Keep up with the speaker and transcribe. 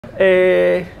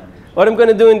what I'm going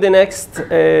to do in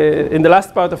the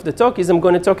last part of the talk is I'm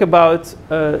going to talk about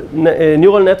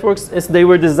neural networks as they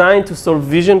were designed to solve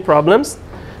vision problems.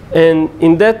 And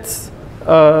in that,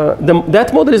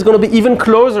 that model is going to be even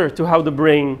closer to how the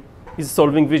brain is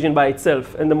solving vision by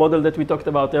itself and the model that we talked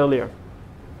about earlier.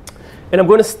 And I'm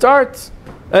going to start,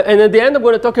 and at the end I'm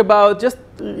going to talk about just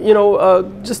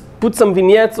put some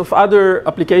vignettes of other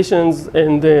applications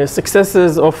and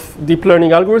successes of deep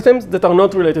learning algorithms that are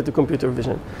not related to computer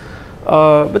vision,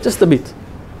 but just a bit.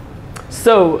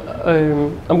 So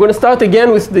I'm going to start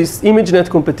again with this ImageNet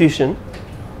competition.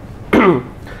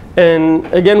 And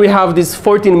again, we have these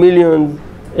 14 million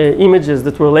images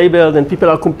that were labeled, and people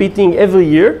are competing every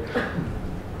year.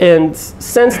 And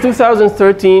since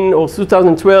 2013 or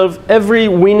 2012, every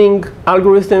winning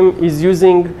algorithm is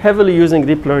heavily using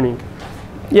deep learning.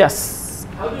 Yes?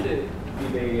 How did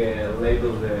they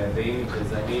label the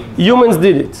images? I mean, humans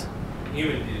did it.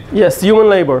 Humans did it? Yes, human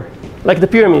labor, like the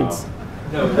pyramids.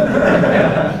 No.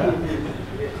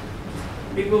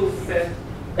 People said.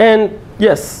 And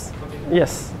yes,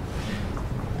 yes,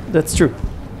 that's true.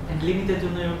 And limited to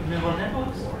neural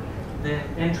networks? The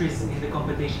entries in the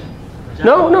competition?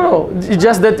 No. It's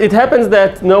just that it happens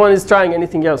that no one is trying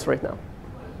anything else right now.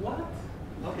 What?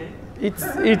 Okay.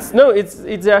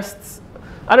 It's just,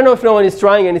 I don't know if no one is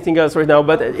trying anything else right now,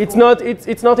 but it's not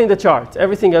in the chart.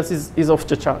 Everything else is off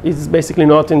the chart. It's basically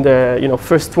not in the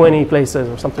first 20 places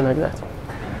or something like that.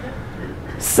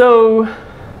 So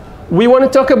we want to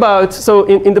talk about, so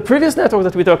in the previous network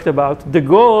that we talked about, the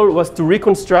goal was to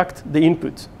reconstruct the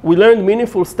input. We learned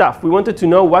meaningful stuff. We wanted to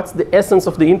know what's the essence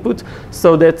of the input,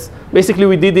 so that basically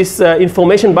we did this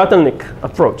information bottleneck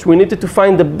approach. We needed to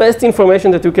find the best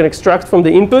information that we can extract from the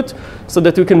input so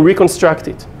that we can reconstruct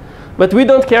it. But we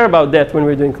don't care about that when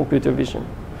we're doing computer vision.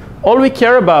 All we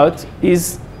care about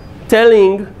is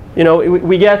telling,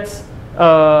 we get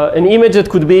an image that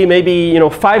could be maybe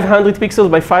 500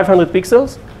 pixels by 500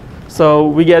 pixels. So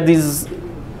we get these,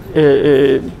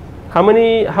 how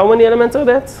many elements are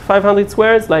that? 500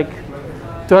 squares, like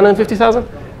 250,000?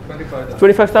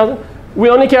 25,000? We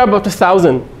only care about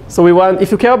 1,000. So if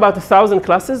you care about 1,000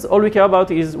 classes, all we care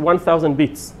about is 1,000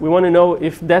 bits. We want to know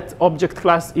if that object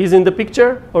class is in the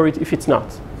picture or if it's not.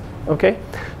 Okay?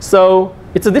 So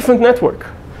it's a different network.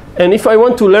 And if I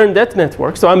want to learn that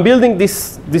network, so I'm building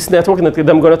this network that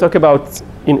I'm going to talk about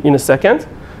in a second.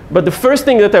 But the first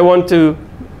thing that I want to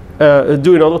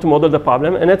do in order to model the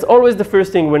problem, and that's always the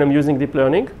first thing when I'm using deep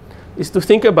learning, is to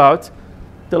think about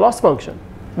the loss function.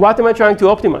 What am I trying to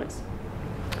optimize?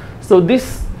 So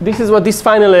this is what this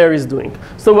final layer is doing.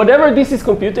 So whatever this is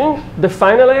computing, the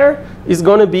final layer is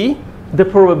going to be the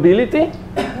probability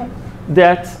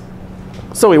that,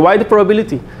 sorry, why the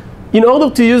probability? In order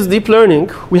to use deep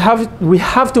learning, we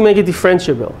have to make it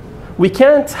differentiable. We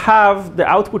can't have the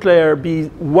output layer be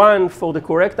 1 for the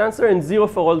correct answer and 0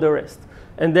 for all the rest.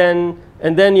 And then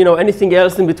anything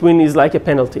else in between is like a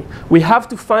penalty. We have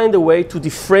to find a way to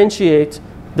differentiate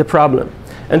the problem.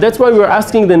 And that's why we're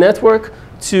asking the network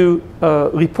to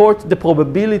report the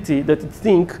probability that it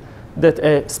thinks that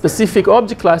a specific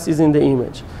object class is in the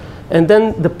image. And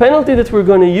then the penalty that we're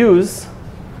going to use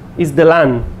is the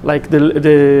ln, like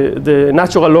the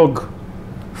natural log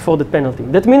for the penalty.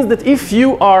 That means that if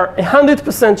you are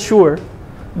 100% sure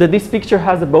that this picture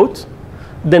has a boat,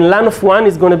 then ln of 1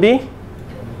 is going to be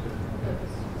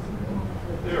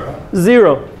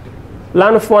 0.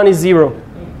 Ln of 1 is 0.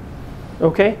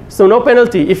 Okay? So no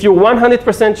penalty. If you're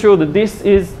 100% sure that this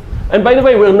is, and by the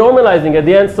way, we're normalizing at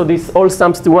the end, so this all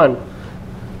sums to 1.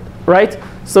 Right?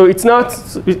 So it's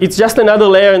just another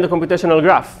layer in the computational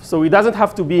graph. So it doesn't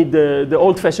have to be the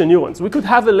old-fashioned neurons. We could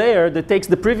have a layer that takes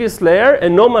the previous layer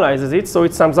and normalizes it so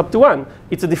it sums up to 1.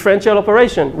 It's a differential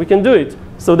operation. We can do it.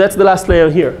 So that's the last layer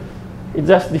here. It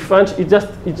just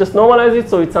normalizes it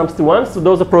so it sums to 1. So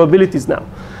those are probabilities now.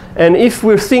 And if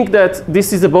we think that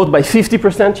this is about by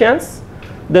 50% chance,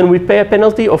 then we pay a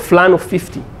penalty of ln of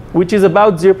 50, which is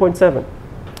about 0.7.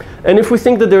 And if we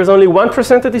think that there's only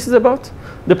 1% that this is about,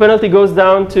 the penalty goes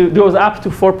up to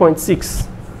 4.6.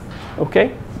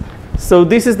 Okay? So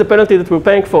this is the penalty that we're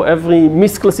paying for every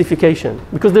misclassification.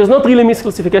 Because there's not really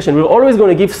misclassification. We're always going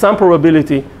to give some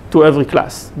probability to every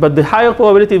class. But the higher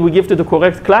probability we give to the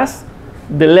correct class,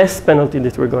 the less penalty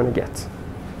that we're going to get.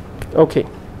 Okay.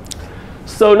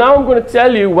 So now I'm going to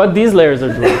tell you what these layers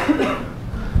are doing.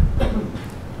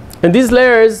 And these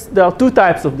layers, there are two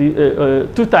types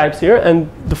here. And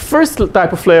the first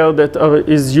type of layer that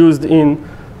is used in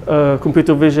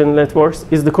computer vision networks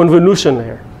is the convolution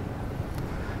layer.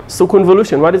 So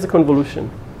convolution, what is a convolution?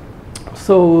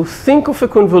 So think of a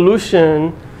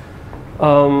convolution.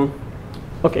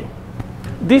 OK.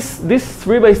 this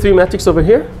 3 by 3 matrix over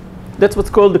here, that's what's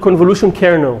called the convolution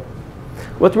kernel.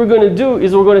 What we're going to do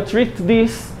is we're going to treat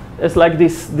this as like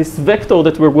this vector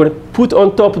that we're going to put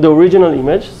on top of the original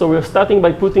image. So we're starting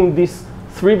by putting this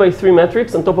 3 by 3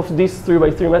 matrix on top of this 3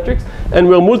 by 3 matrix, and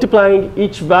we're multiplying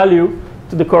each value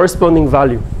to the corresponding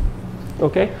value.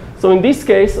 Okay? So in this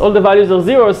case, all the values are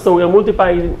zeros, so we are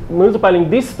multiplying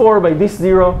this 4 by this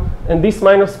 0, and this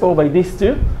minus 4 by this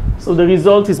 2. So the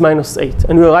result is minus 8,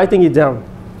 and we're writing it down.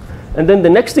 And then the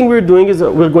next thing we're doing is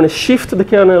we're going to shift the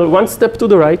kernel one step to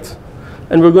the right,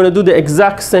 and we're going to do the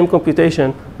exact same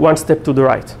computation one step to the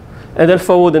right. And then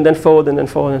forward, and then forward, and then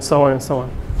forward, and so on, and so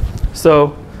on.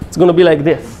 So it's going to be like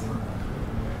this.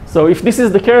 So if this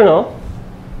is the kernel,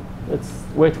 let's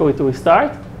wait for it to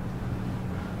restart.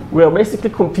 We are basically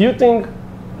computing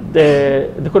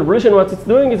the convolution. What it's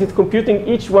doing is it's computing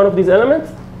each one of these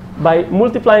elements by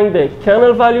multiplying the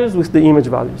kernel values with the image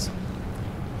values.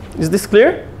 Is this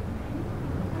clear?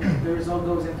 The result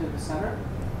goes into the center?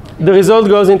 The result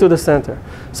goes into the center.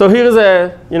 So here's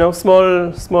a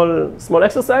small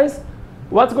exercise.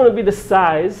 What's going to be the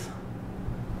size?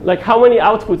 Like how many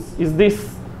outputs is this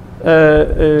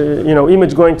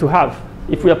image going to have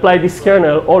if we apply this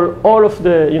kernel all of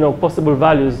the possible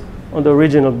values on the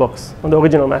original box, on the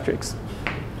original matrix?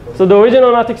 So the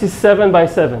original matrix is 7 by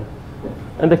 7,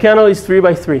 and the kernel is 3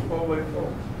 by 3. 4 by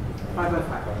 4. 5 by 5.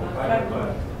 5 by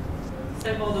 5.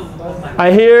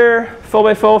 I hear 4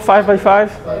 by 4, 5 by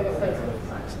 5.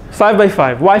 5 by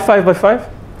 5. Why 5 by 5?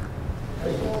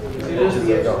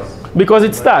 Because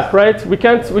it's stuck, right? We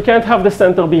can't have the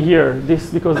center be here.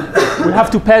 Because we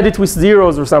have to pad it with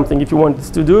zeros or something if you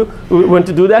want to do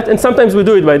that. And sometimes we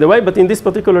do it, by the way, but in this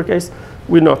particular case,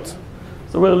 we're not.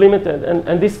 So we're limited.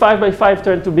 And this 5 by 5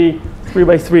 turned to be 3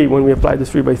 by 3 when we apply the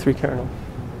 3 by 3 kernel.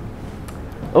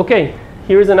 OK,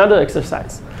 here is another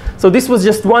exercise. So this was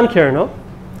just one kernel.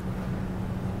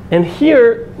 And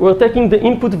here, we're taking the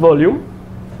input volume.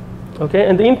 Okay,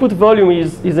 and the input volume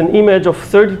is an image of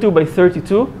 32 by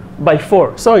 32 by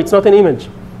 4. So it's not an image.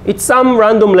 It's some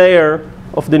random layer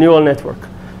of the neural network.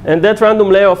 And that random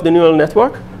layer of the neural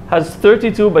network has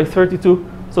 32 by 32.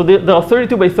 So there are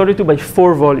 32 by 32 by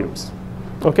 4 volumes.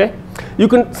 Okay? You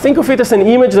can think of it as an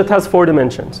image that has 4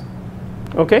 dimensions.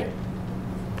 Okay?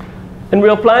 And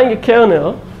we're applying a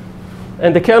kernel.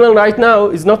 And the kernel right now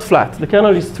is not flat. The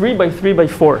kernel is 3 by 3 by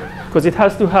 4, because it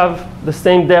has to have the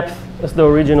same depth as the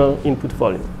original input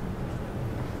volume.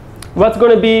 What's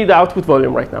going to be the output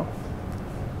volume right now?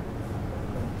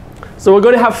 So we're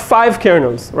going to have 5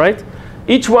 kernels, right?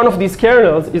 Each one of these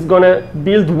kernels is going to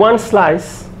build one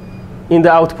slice in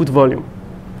the output volume.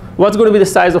 What's going to be the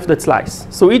size of that slice?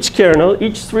 So each kernel,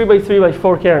 each 3 by 3 by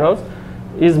 4 kernels,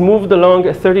 is moved along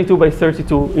a 32 by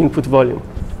 32 input volume.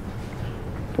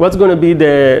 What's going to be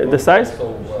the size?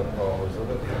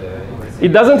 It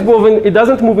doesn't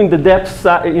move in the depth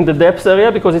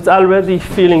area because it's already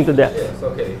filling the depth. Yes,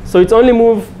 okay. So it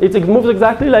moves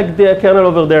exactly like the kernel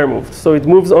over there moved. So it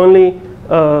moves only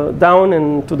down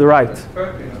and to the right.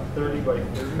 30 by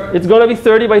 30. It's going to be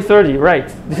 30 by 30,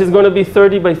 right? This is going to be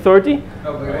 30 by 30.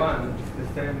 No, we want the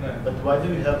same length. But why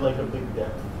do we have like a big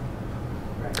depth?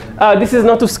 This is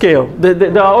not to scale.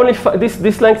 There are only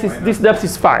this length is this depth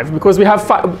is 5 because we have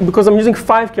because I'm using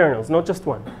 5 kernels, not just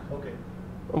one. Okay.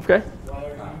 Okay. Why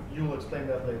are you'll explain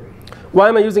that later. Why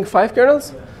am I using 5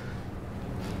 kernels?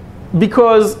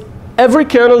 Because every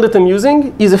kernel that I'm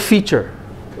using is a feature.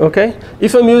 Okay.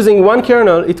 If I'm using one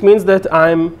kernel, it means that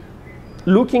I'm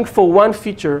looking for one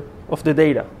feature of the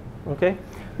data. Okay.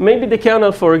 Maybe the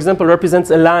kernel, for example,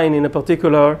 represents a line in a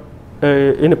particular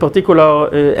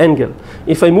angle.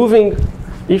 If I'm moving,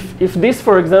 if this,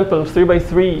 for example, 3 by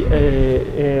 3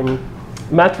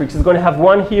 matrix is going to have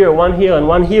one here, and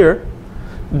one here,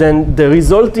 then the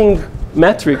resulting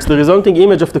matrix, the resulting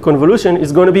image of the convolution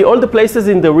is going to be all the places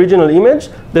in the original image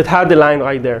that had the line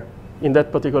right there in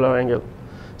that particular angle.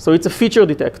 So it's a feature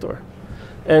detector.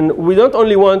 And we don't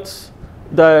only want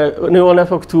the neural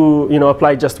network to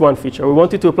apply just one feature. We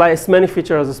want it to apply as many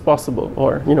features as possible,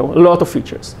 or a lot of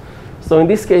features. So in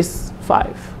this case,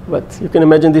 5. But you can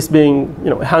imagine this being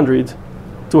 100,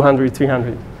 200,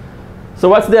 300. So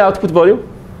what's the output volume?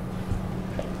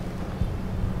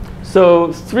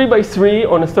 So 3 by 3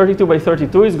 on a 32 by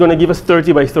 32 is going to give us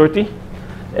 30 by 30.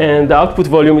 And the output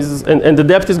volume is, and the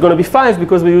depth is going to be 5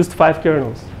 because we used 5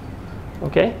 kernels.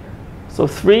 Okay? So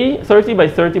 30 by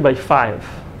 30 by 5.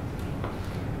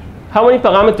 How many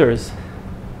parameters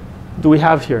do we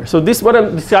have here? So this, what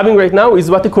I'm describing right now,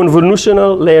 is what the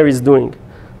convolutional layer is doing.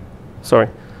 Sorry.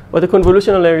 What the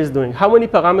convolutional layer is doing. How many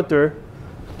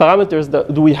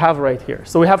parameters do we have right here?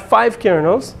 So we have 5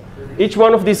 kernels. Each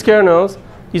one of these kernels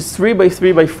is 3 by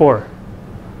 3 by 4,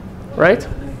 right?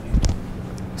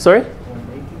 Sorry?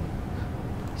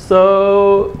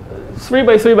 So 3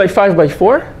 by 3 by 5 by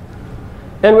 4.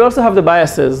 And we also have the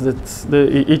biases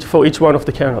that for each one of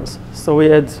the kernels. So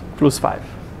we add +5.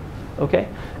 Okay?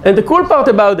 And the cool part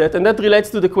about that, and that relates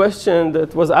to the question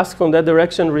that was asked from that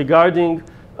direction regarding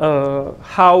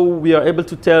how we are able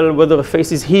to tell whether a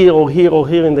face is here or here or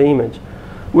here in the image.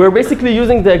 We're basically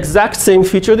using the exact same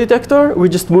feature detector. We're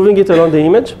just moving it along the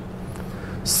image.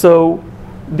 So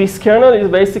this kernel is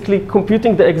basically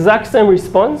computing the exact same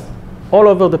response all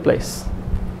over the place.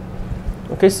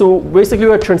 Okay, so basically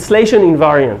we're translation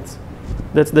invariant.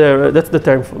 That's the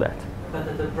term for that. But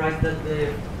at the price that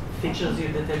the features you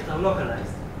detect are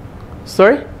localized.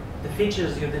 Sorry? The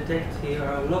features you detect here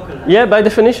are localized. Yeah, by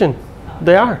definition.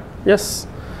 They are, yes.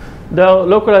 They are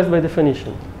localized by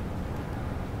definition.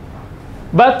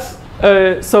 But,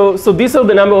 so these are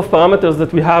the number of parameters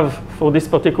that we have for this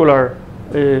particular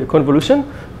convolution.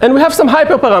 And we have some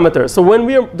hyperparameters. So when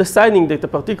we are deciding that a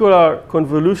particular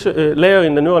convolution layer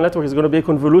in the neural network is going to be a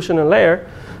convolutional layer,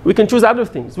 we can choose other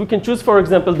things. We can choose, for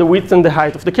example, the width and the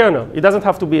height of the kernel. It doesn't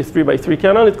have to be a 3 by 3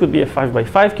 kernel. It could be a 5 by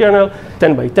 5 kernel,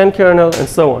 10 by 10 kernel, and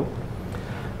so on.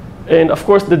 And of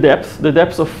course, the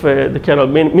depth of the kernel,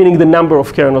 meaning the number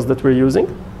of kernels that we're using.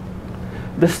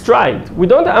 The stride. We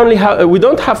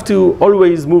don't have to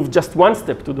always move just one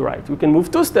step to the right. We can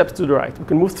move 2 steps to the right. We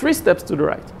can move 3 steps to the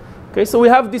right. Okay, so we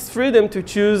have this freedom to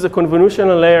choose a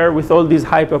convolutional layer with all these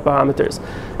hyperparameters.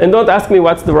 And don't ask me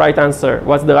what's the right answer,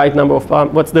 what's the right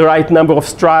number of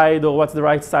stride, or what's the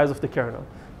right size of the kernel.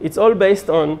 It's all based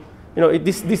on,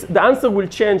 the answer will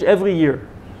change every year,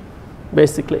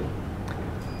 basically.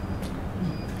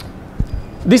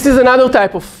 This is another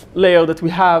type of layer that we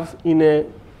have in an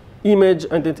image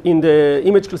and in the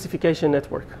image classification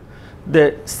network.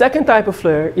 The second type of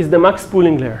layer is the max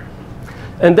pooling layer.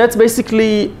 And that's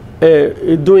basically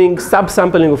doing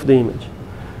subsampling of the image.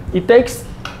 It takes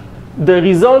the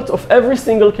result of every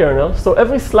single kernel. So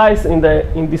every slice in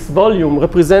this volume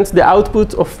represents the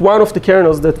output of one of the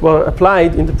kernels that were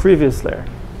applied in the previous layer.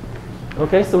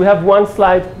 Okay, so we have one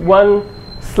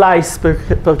slice per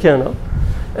kernel.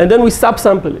 And then we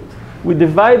subsample it. We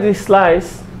divide this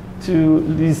slice to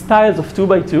these tiles of 2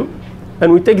 by 2.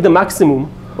 And we take the maximum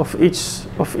of each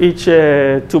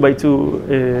 2 by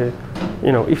 2,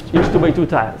 each 2 by 2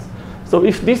 tiles. So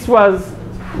if this was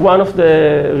one of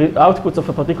the outputs of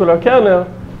a particular kernel,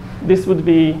 this would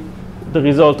be the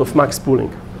result of max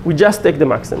pooling. We just take the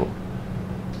maximum.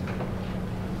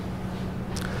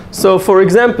 So for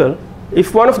example,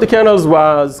 if one of the kernels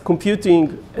was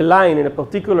computing a line in a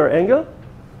particular angle,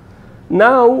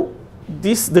 now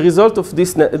the result of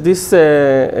this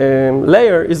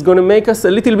layer is going to make us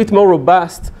a little bit more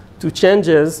robust to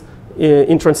changes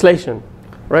in translation.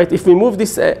 Right? If we move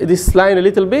this line a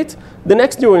little bit, the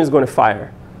next neuron is going to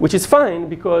fire, which is fine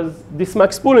because this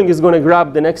max pooling is going to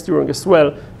grab the next neuron as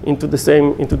well into the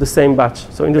same batch,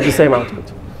 so into the same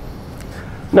output.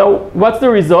 Now, what's the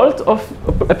result of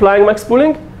applying max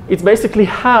pooling? It basically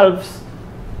halves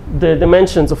the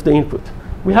dimensions of the input.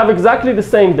 We have exactly the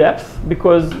same depth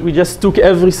because we just took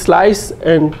every slice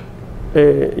and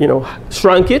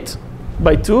shrunk it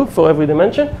by 2 for every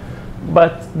dimension,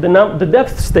 but the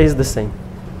depth stays the same.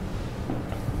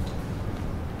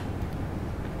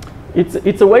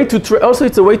 It's a way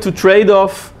to trade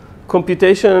off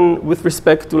computation with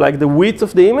respect to like the width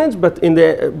of the image, but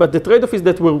the trade-off is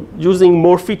that we're using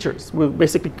more features. We're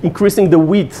basically increasing the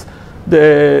width,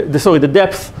 the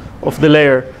depth of the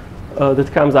layer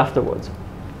that comes afterwards.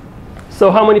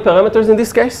 So how many parameters in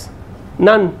this case?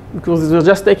 None, because we're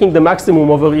just taking the maximum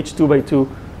over each 2 by 2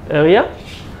 area.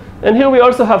 And here we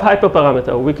also have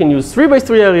hyperparameter. We can use 3 by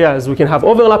 3 areas. We can have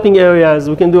overlapping areas.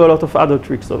 We can do a lot of other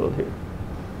tricks over here.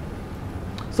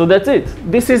 So that's it.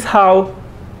 This is how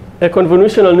a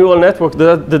convolutional neural network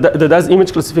that does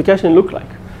image classification look like.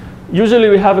 Usually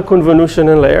we have a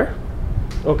convolutional layer.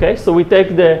 Okay, so we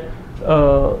take the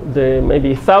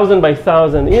maybe 1,000 by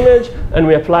 1,000 image, and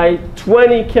we apply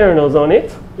 20 kernels on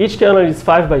it. Each kernel is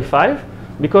 5 by 5.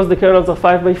 Because the kernels are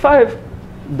 5 by 5,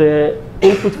 the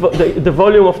input, the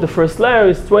volume of the first layer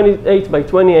is 28 by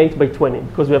 28 by 20,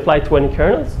 because we apply 20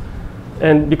 kernels.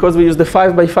 And because we use the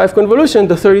 5 by 5 convolution,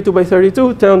 the 32 by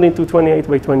 32 turned into 28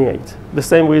 by 28. The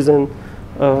same reason,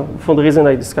 for the reason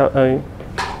I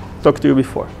talked to you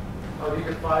before. How did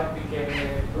the 5 become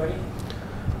 20?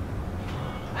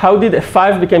 How did a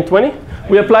 5 become 20?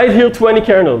 We applied here 20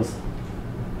 kernels.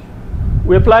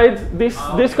 We applied this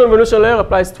convolutional layer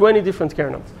applies 20 different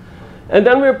kernels. And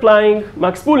then we're applying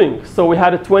max pooling. So we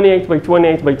had a 28 by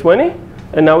 28 by 20,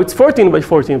 and now it's 14 by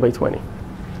 14 by 20.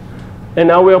 And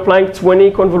now we're applying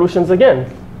 20 convolutions again,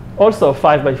 also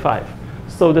 5 by 5.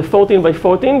 So the 14 by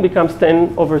 14 becomes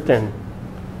 10 over 10.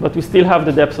 But we still have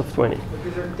the depth of 20. But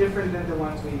these are different than the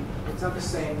ones it's not the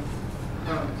same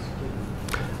terms.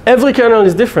 Every kernel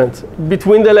is different.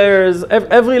 Between the layers,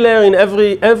 every layer in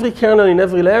every kernel in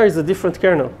every layer is a different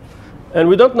kernel. And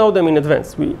we don't know them in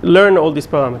advance. We learn all these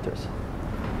parameters.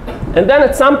 And then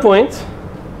at some point,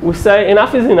 we say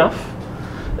enough is enough.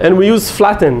 And we use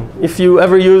flatten. If you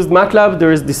ever used MATLAB,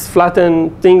 there is this flatten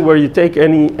thing where you take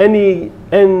any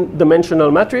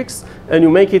n-dimensional matrix and you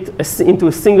make it into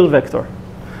a single vector.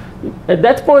 At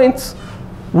that point,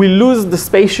 we lose the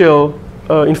spatial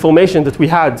information that we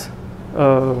had,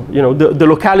 the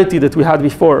locality that we had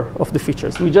before of the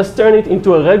features. We just turn it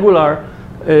into a regular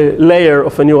layer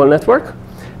of a neural network.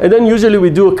 And then usually we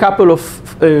do a couple of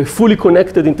fully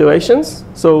connected iterations.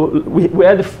 So we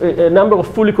add a number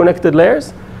of fully connected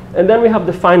layers. And then we have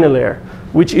the final layer,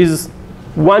 which is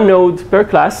one node per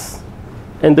class.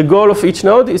 And the goal of each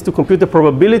node is to compute the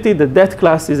probability that that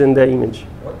class is in the image.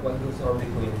 What goes on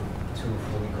between two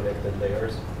fully connected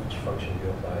layers? Which function do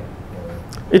you apply?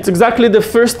 It's exactly the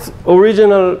first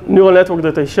original neural network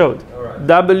that I showed. Right.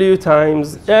 W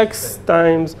times X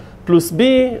times plus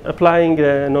B, applying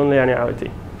nonlinearity.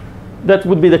 That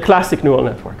would be the classic neural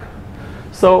network.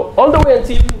 So all the way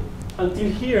until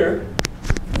here,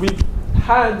 we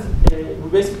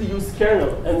basically used kernel,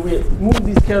 and we moved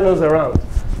these kernels around.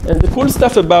 And the cool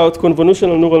stuff about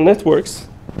convolutional neural networks,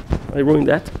 I ruined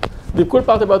that. The cool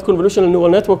part about convolutional neural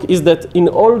network is that in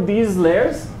all these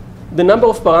layers, the number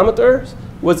of parameters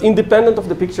was independent of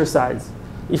the picture size.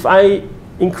 If I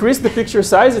increase the picture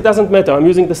size, it doesn't matter. I'm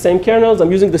using the same kernels.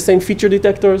 I'm using the same feature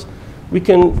detectors. We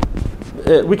can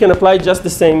apply just the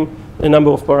same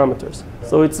number of parameters.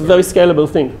 So it's a very scalable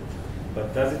thing.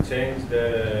 But does it change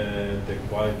the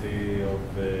quality of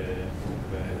the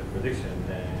prediction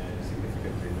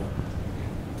significantly?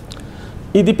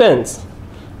 No? It depends.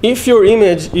 If your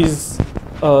image is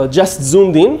just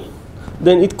zoomed in,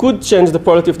 then it could change the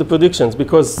quality of the predictions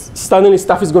because suddenly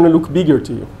stuff is going to look bigger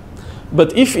to you.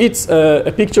 But if it's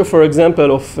a picture, for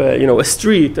example, of a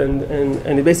street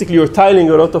and basically you're tiling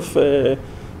a lot of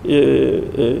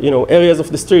areas of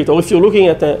the street, or if you're looking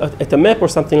at a map or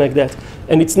something like that,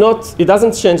 and it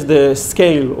doesn't change the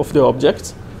scale of the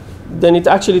object, then it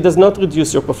actually does not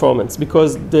reduce your performance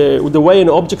because the way an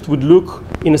object would look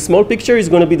in a small picture is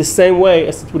going to be the same way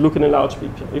as it would look in a large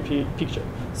picture.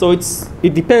 So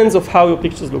it depends of how your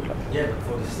pictures look like. Yeah, but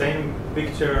for the same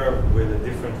picture with a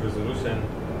different resolution,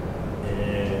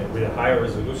 with a higher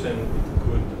resolution, it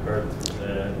could hurt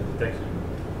the detection.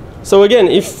 So again,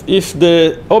 if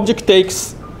the object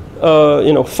takes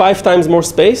 5 times more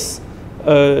space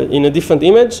in a different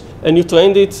image, and you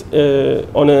trained it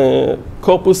on a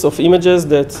corpus of images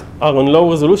that are on low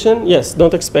resolution, yes,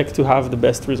 don't expect to have the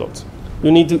best results.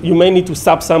 You may need to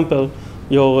subsample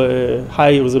your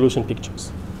high resolution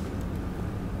pictures.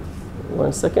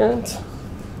 1 second.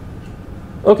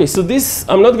 Okay, so this,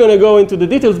 I'm not going to go into the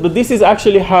details, but this is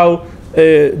actually how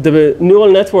the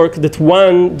neural network that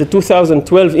won the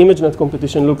 2012 ImageNet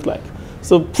competition looked like.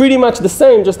 So pretty much the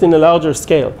same, just in a larger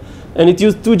scale. And it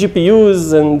used 2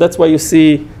 GPUs, and that's why you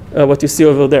see what you see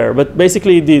over there. But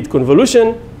basically it did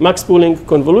convolution, max pooling,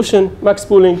 convolution, max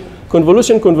pooling,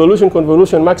 convolution, convolution,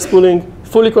 convolution, max pooling,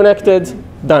 fully connected,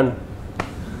 done.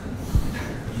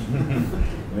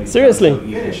 Seriously.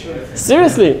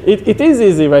 Seriously, it is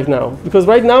easy right now. Because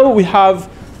right now we have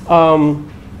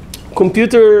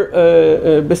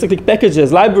computer basically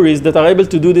packages, libraries that are able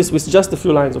to do this with just a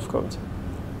few lines of code.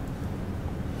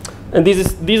 And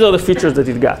these are the features that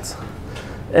it got.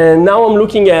 And now I'm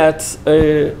looking at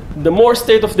the more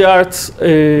state-of-the-art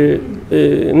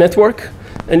network.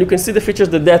 And you can see the features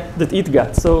that it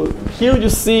got. So here you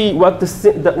see what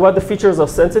the features are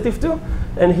sensitive to.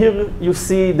 And here you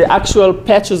see the actual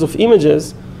patches of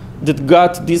images that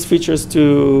got these features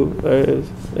to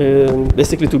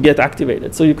basically to get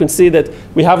activated. So you can see that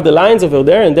we have the lines over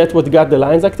there, and that's what got the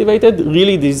lines activated,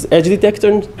 really these edge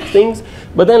detector things.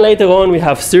 But then later on, we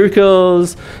have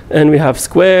circles, and we have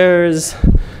squares.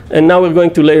 And now we're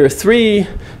going to layer 3,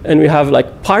 and we have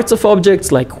like parts of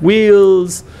objects like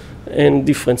wheels and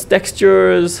different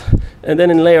textures. And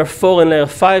then in layer 4 and layer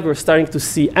 5, we're starting to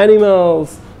see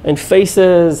animals and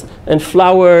faces and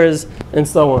flowers and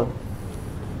so on.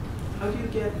 How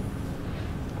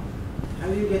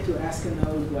do you get to ask a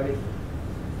node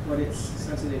what it's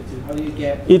sensitive to? How do you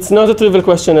get? It's not a trivial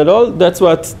question at all. That's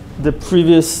what the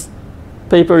previous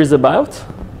paper is about,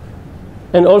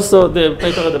 and also the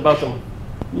paper at the bottom.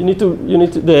 You need to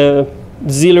the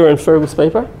Ziller and Fergus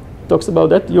paper talks about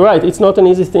that. You're right. It's not an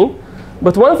easy thing,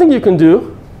 but one thing you can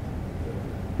do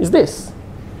is this.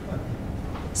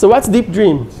 So what's deep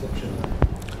dream?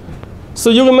 So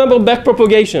you remember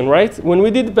backpropagation, right? When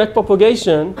we did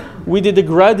backpropagation, we did a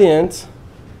gradient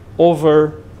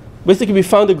over, basically we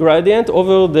found a gradient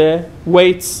over the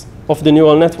weights of the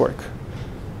neural network.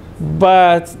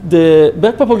 But the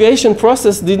backpropagation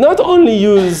process did not only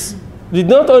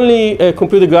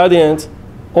compute the gradient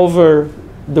over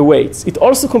the weights. It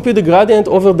also computed the gradient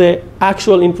over the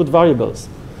actual input variables.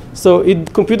 So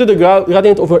it computed the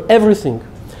gradient over everything.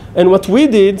 And what we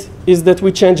did is that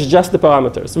we changed just the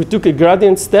parameters. We took a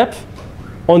gradient step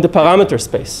on the parameter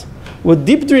space. What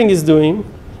Deep Dream is doing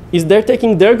is they're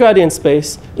taking their gradient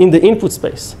space in the input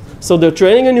space. So they're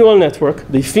training a neural network.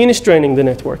 They finish training the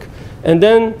network. And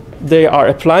then they are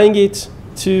applying it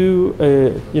to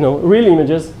real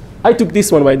images. I took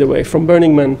this one, by the way, from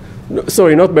Burning Man. No,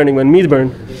 sorry, not Burning Man,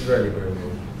 Midburn. Israeli Burning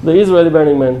Man. The Israeli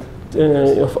Burning Man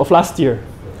of last year.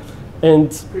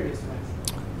 And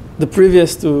the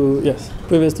previous to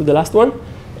the last one.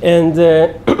 And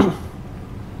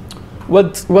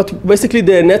what basically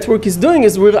the network is doing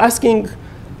is we're asking,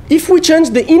 if we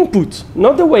change the input,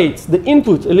 not the weights, the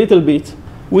input a little bit,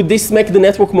 would this make the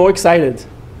network more excited?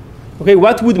 Okay,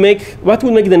 what would make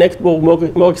the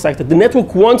network more excited? The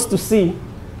network wants to see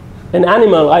an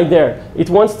animal right there. It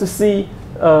wants to see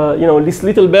this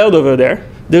little bird over there.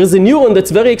 There is a neuron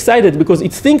that's very excited because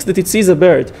it thinks that it sees a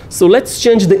bird. So let's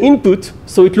change the input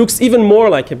so it looks even more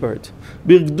like a bird.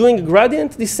 We're doing a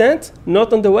gradient descent,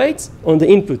 not on the weights, on the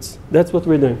inputs. That's what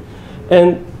we're doing.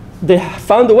 And they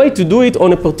found a way to do it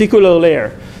on a particular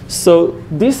layer. So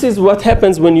this is what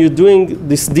happens when you're doing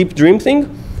this deep dream thing.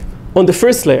 On the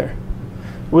first layer,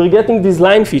 we're getting these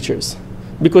line features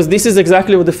because this is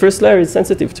exactly what the first layer is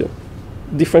sensitive to.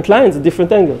 Different lines at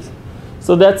different angles.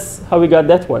 So that's how we got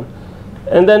that one.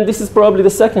 And then this is probably the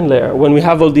second layer when we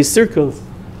have all these circles.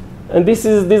 And these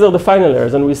are the final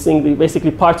layers, and we're seeing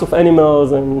basically parts of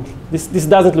animals, and this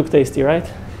doesn't look tasty, right?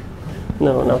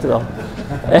 No, not at all.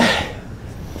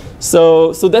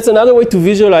 So that's another way to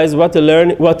visualize what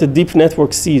a deep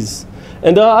network sees.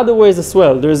 And there are other ways as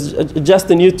well. There's just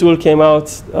a new tool came out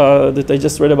that I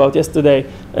just read about yesterday,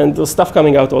 and there's stuff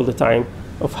coming out all the time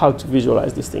of how to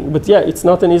visualize this thing. But yeah, it's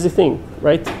not an easy thing,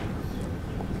 right?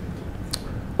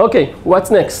 OK,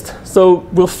 what's next? So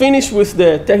we'll finish with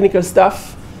the technical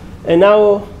stuff, and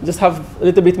now just have a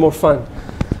little bit more fun.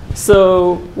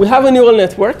 So we have a neural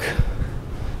network.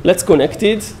 Let's connect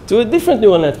it to a different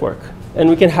neural network, and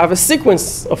we can have a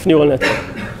sequence of neural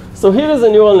network. So here is a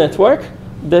neural network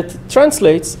that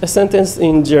translates a sentence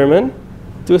in German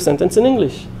to a sentence in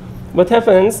English. What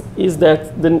happens is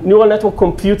that the neural network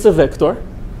computes a vector.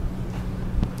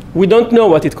 We don't know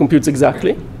what it computes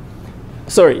exactly.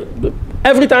 Sorry.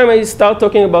 Every time I start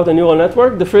talking about a neural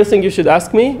network, the first thing you should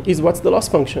ask me is, what's the loss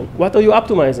function? What are you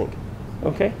optimizing?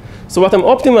 Okay? So what I'm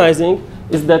optimizing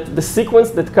is that the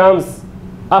sequence that comes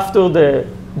after the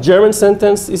German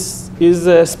sentence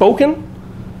is spoken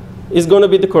is going to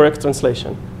be the correct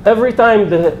translation. Every time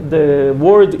the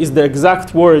word is the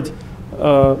exact word,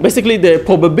 basically the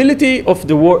probability of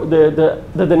the word that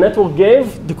the network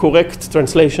gave the correct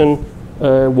translation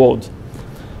word.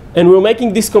 And we're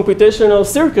making this computational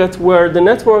circuit where the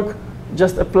network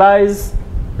just applies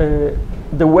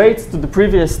the weights to the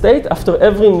previous state after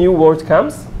every new word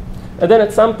comes. And then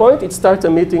at some point, it starts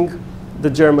emitting the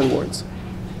German words.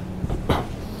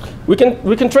 We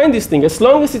can train this thing. As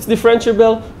long as it's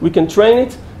differentiable, we can train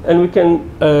it. And we can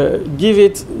give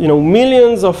it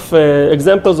millions of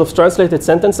examples of translated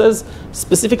sentences.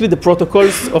 Specifically, the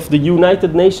protocols of the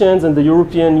United Nations and the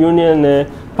European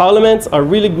Union parliaments are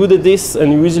really good at this,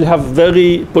 and you usually have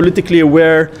very politically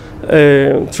aware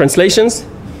translations,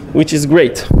 which is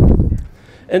great.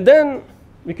 And then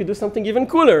we could do something even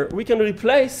cooler. We can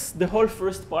replace the whole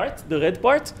first part, the red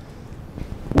part,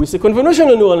 with a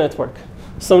convolutional neural network.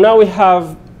 So now we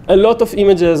have a lot of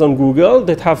images on Google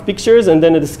that have pictures and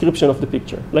then a description of the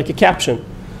picture, like a caption.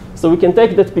 So we can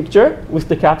take that picture with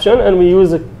the caption, and we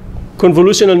use a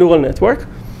convolutional neural network.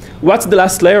 What's the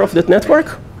last layer of that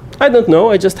network? I don't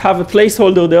know. I just have a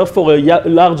placeholder there for a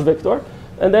large vector.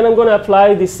 And then I'm going to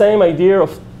apply the same idea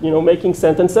of making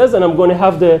sentences, and I'm going to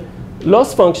have the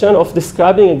loss function of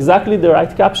describing exactly the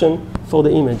right caption for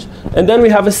the image. And then we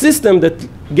have a system that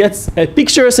gets a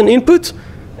picture as an input,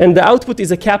 and the output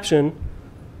is a caption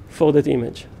for that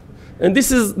image. And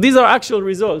these are actual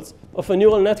results of a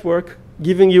neural network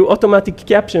giving you automatic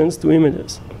captions to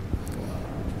images.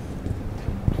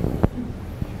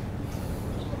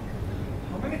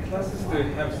 How many classes do you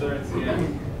have, sir, at the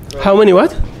end? How many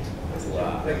what?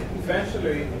 Like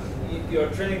eventually, you're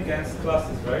training against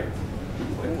classes, right?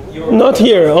 Not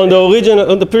here, on the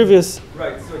original, on the previous.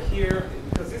 Right, so here,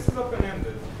 because this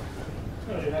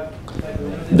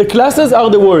have The classes are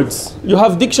the words. You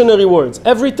have dictionary words.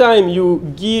 Every time you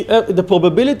give the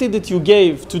probability that you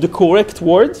gave to the correct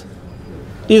word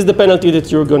is the penalty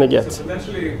that you're going to get. So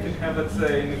potentially you can have, let's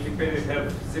say, in Wikipedia you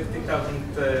have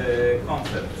 60,000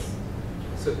 concepts.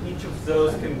 So each of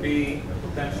those can be a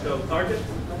potential target?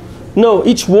 No,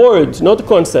 each word, not a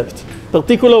concept.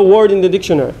 Particular word in the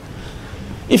dictionary.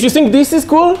 If you think this is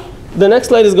cool, the next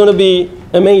slide is going to be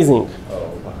amazing.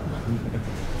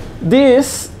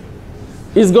 This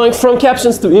is going from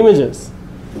captions to images.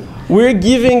 We're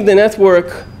giving the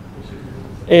network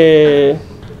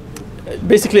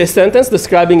basically a sentence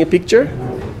describing a picture.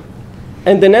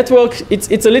 And the network,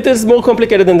 it's a little more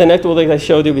complicated than the network that I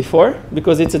showed you before,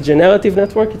 because it's a generative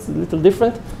network, it's a little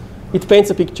different. It paints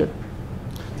a picture.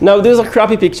 Now, these are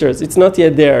crappy pictures. It's not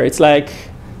yet there. It's like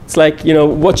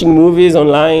watching movies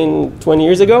online 20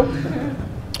 years ago.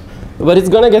 But it's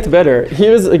going to get better.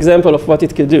 Here's an example of what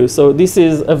it could do. So this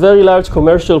is a very large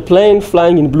commercial plane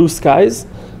flying in blue skies.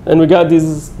 And we got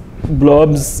these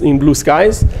blobs in blue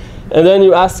skies. And then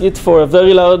you ask it for a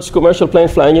very large commercial plane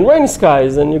flying in rainy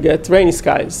skies. And you get rainy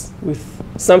skies with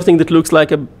something that looks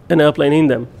like an airplane in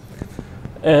them.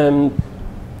 And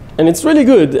it's really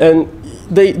good. And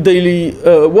they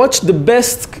watch the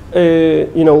best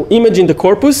image in the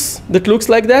corpus that looks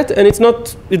like that. And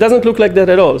it doesn't look like that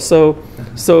at all. So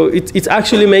it's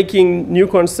actually making new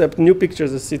concept, new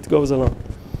pictures as it goes along.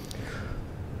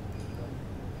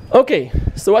 OK,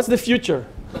 so what's the future?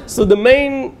 So the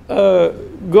main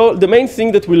the main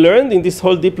thing that we learned in this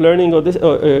whole deep learning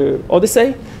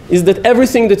odyssey is that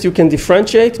everything that you can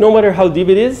differentiate, no matter how deep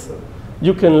it is,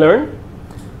 you can learn.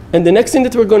 And the next thing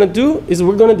that we're going to do is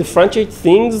we're going to differentiate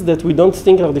things that we don't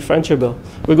think are differentiable.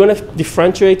 We're going to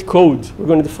differentiate code. We're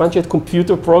going to differentiate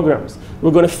computer programs.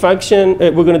 We're going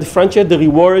to differentiate the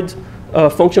reward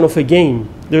function of a game.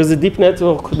 There's a deep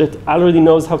network that already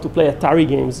knows how to play Atari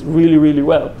games really, really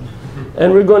well.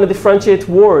 And we're going to differentiate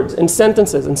words and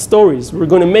sentences and stories. We're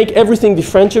going to make everything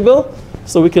differentiable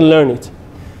so we can learn it.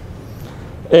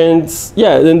 And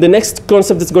yeah, then the next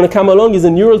concept that's going to come along is a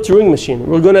neural Turing machine.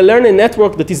 We're going to learn a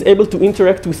network that is able to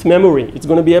interact with memory. It's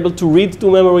going to be able to read to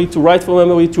memory, to write from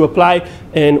memory, to apply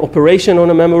an operation on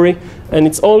a memory. And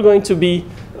it's all going to be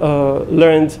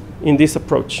learned in this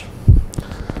approach.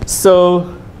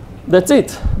 So that's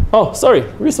it. Oh, sorry,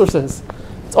 resources.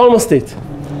 It's almost it.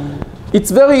 It's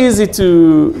very easy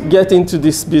to get into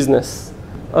this business.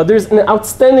 There's an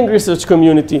outstanding research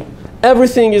community.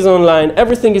 Everything is online.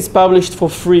 Everything is published for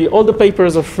free. All the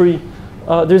papers are free.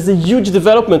 There's a huge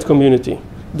development community.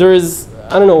 There is,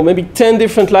 I don't know, maybe 10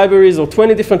 different libraries or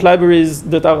 20 different libraries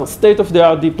that are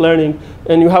state-of-the-art deep learning.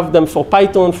 And you have them for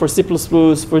Python, for C++,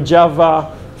 for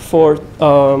Java, for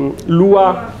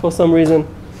Lua for some reason.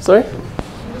 Sorry?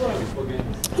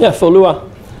 Yeah, for Lua.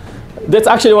 That's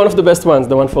actually one of the best ones,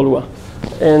 the one for Lua.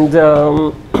 And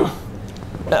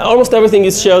almost everything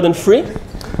is shared and free.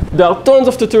 There are tons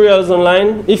of tutorials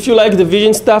online. If you like the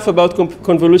vision stuff about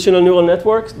convolutional neural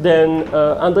networks, then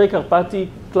Andrej Karpathy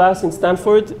class in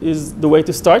Stanford is the way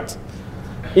to start.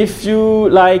 If you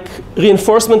like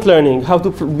reinforcement learning, how to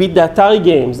beat the Atari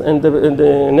games and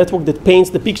the network that paints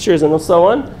the pictures and so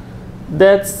on,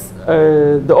 that's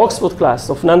the Oxford class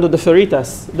of Nando de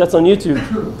Freitas. That's on YouTube.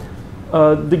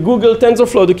 The Google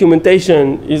TensorFlow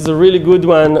documentation is a really good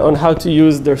one on how to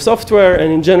use their software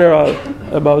and in general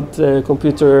about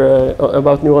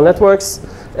about neural networks.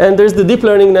 And there's the Deep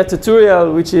Learning Net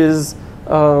tutorial, which is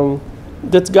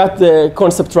that's got the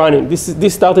concept running.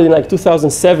 This started in like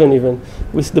 2007 even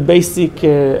with the basic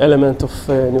element of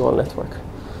neural network.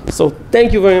 So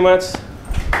thank you very much.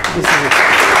 This is it.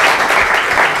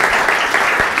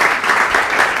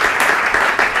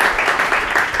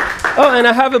 Oh, and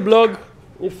I have a blog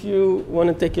if you want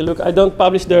to take a look. I don't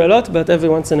publish there a lot, but every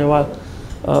once in a while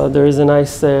there is a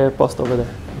nice post over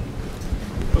there.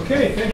 Okay, thank you.